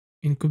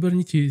In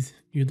Kubernetes,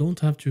 you don't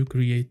have to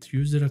create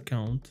user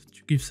account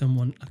to give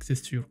someone access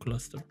to your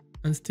cluster.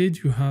 Instead,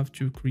 you have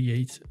to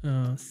create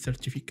a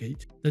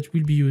certificate that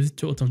will be used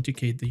to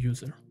authenticate the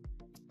user.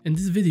 In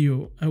this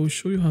video, I will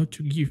show you how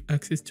to give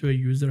access to a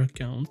user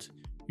account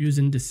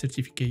using the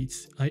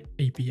certificates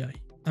API.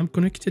 I'm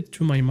connected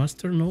to my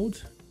master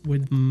node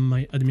with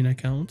my admin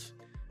account,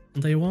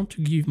 and I want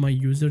to give my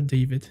user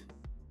David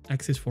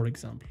access, for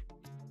example.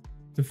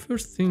 The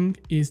first thing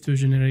is to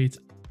generate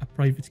a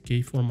private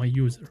key for my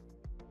user.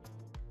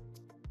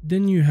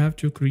 Then you have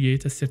to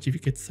create a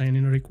certificate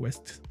sign-in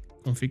request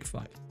config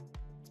file.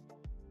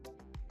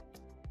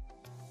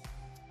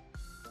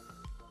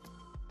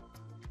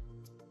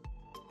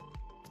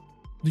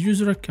 The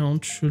user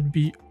account should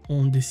be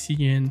on the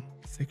CN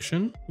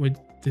section with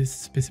these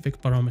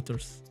specific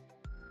parameters.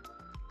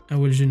 I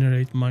will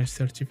generate my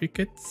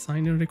certificate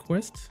sign-in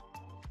request.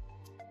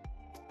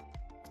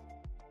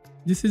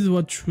 This is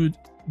what should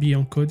be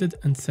encoded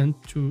and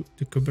sent to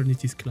the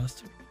Kubernetes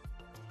cluster.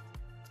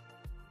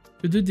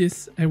 To do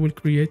this, I will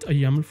create a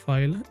YAML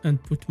file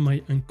and put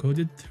my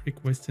encoded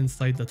request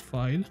inside that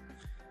file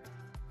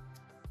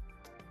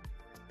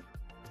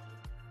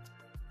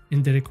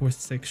in the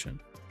request section.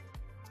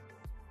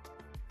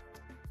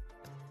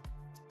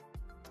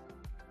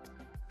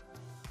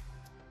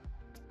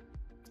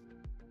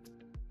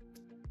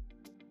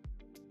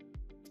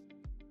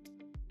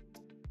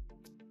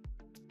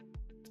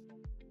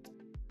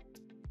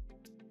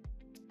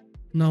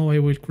 Now I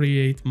will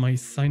create my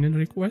sign-in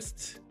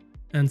request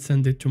and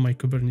send it to my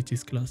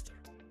Kubernetes cluster.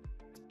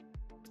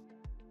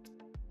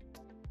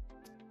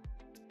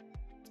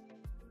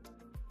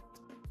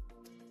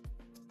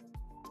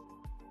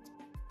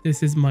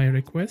 This is my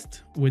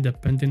request with a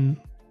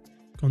pending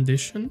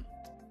condition.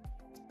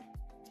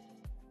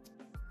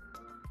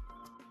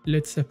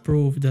 Let's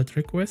approve that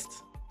request.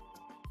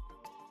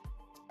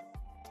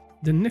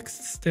 The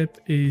next step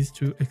is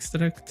to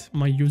extract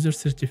my user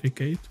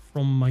certificate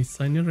from my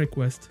sign-in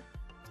request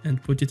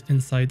and put it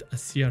inside a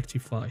CRT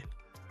file.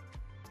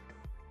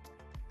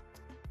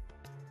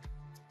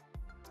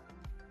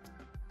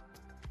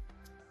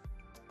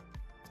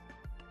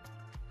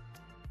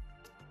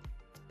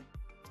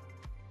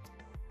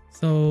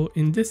 So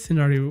in this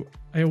scenario,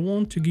 I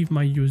want to give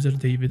my user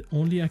David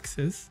only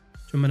access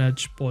to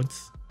manage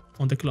pods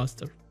on the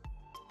cluster.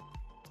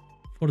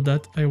 For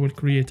that, I will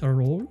create a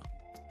role.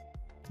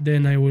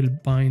 Then I will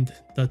bind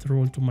that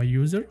role to my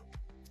user.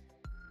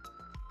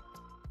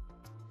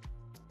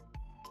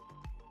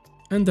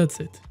 And that's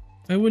it.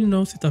 I will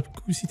now set up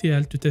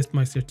kubectl to test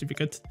my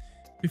certificate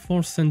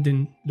before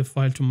sending the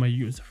file to my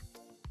user.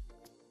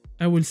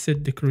 I will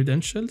set the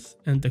credentials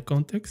and the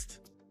context.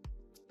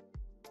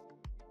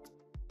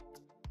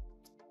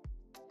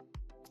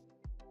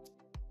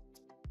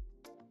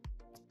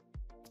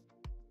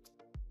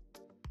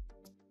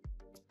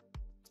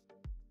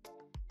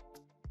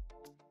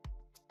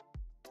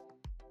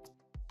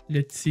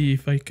 Let's see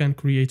if I can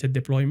create a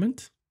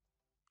deployment.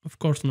 Of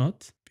course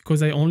not,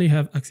 because I only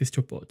have access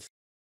to pods.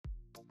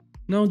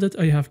 Now that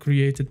I have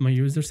created my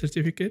user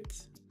certificate,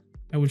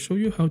 I will show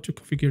you how to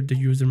configure the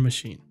user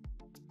machine.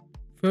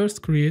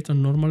 First, create a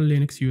normal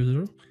Linux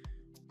user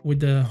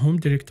with a home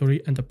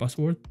directory and a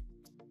password.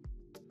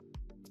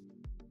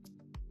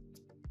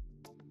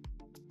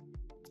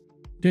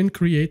 Then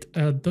create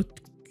a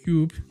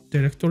 .kube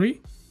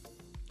directory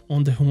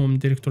on the home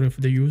directory of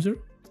the user.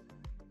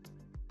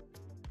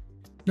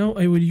 Now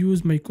I will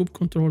use my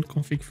kubectl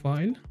config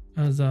file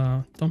as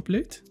a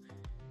template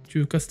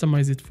to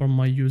customize it for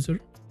my user.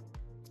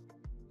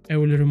 I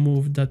will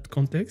remove that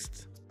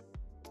context.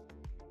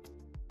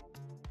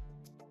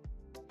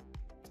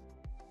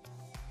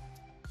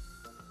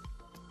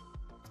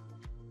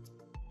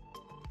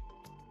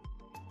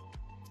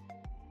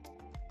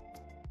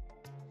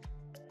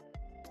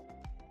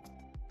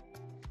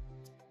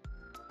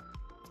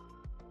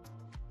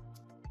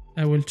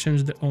 I will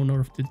change the owner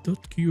of the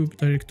 .kube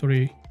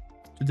directory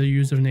to the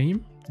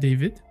username,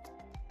 David.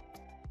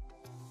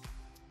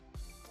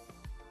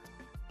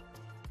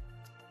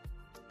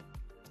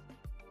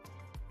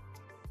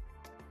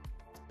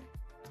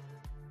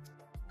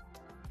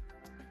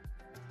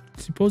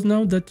 Suppose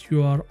now that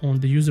you are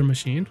on the user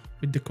machine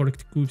with the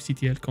correct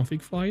kubectl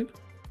config file.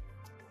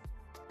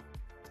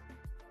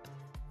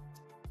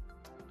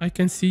 I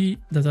can see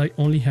that I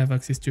only have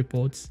access to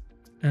pods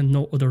and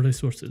no other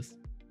resources.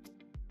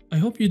 I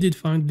hope you did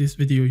find this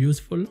video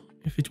useful.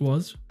 If it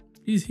was,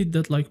 please hit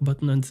that like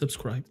button and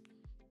subscribe.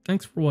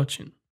 Thanks for watching.